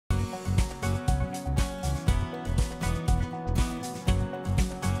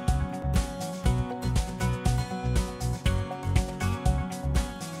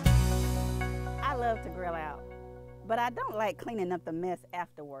but I don't like cleaning up the mess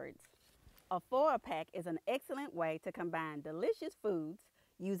afterwards. A foil pack is an excellent way to combine delicious foods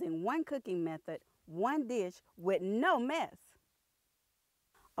using one cooking method, one dish with no mess.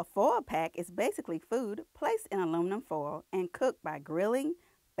 A foil pack is basically food placed in aluminum foil and cooked by grilling,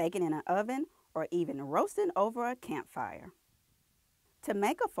 baking in an oven, or even roasting over a campfire. To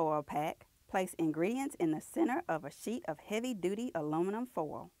make a foil pack, place ingredients in the center of a sheet of heavy-duty aluminum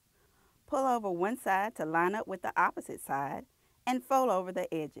foil. Pull over one side to line up with the opposite side and fold over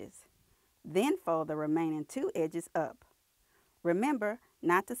the edges. Then fold the remaining two edges up. Remember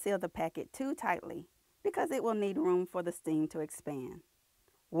not to seal the packet too tightly because it will need room for the steam to expand.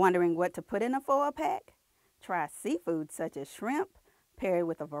 Wondering what to put in a foil pack? Try seafood such as shrimp paired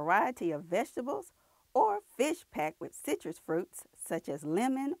with a variety of vegetables, or fish packed with citrus fruits such as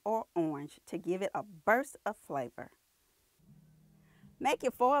lemon or orange to give it a burst of flavor. Make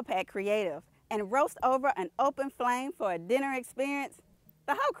your foil pack creative and roast over an open flame for a dinner experience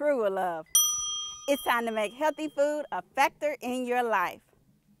the whole crew will love. It's time to make healthy food a factor in your life.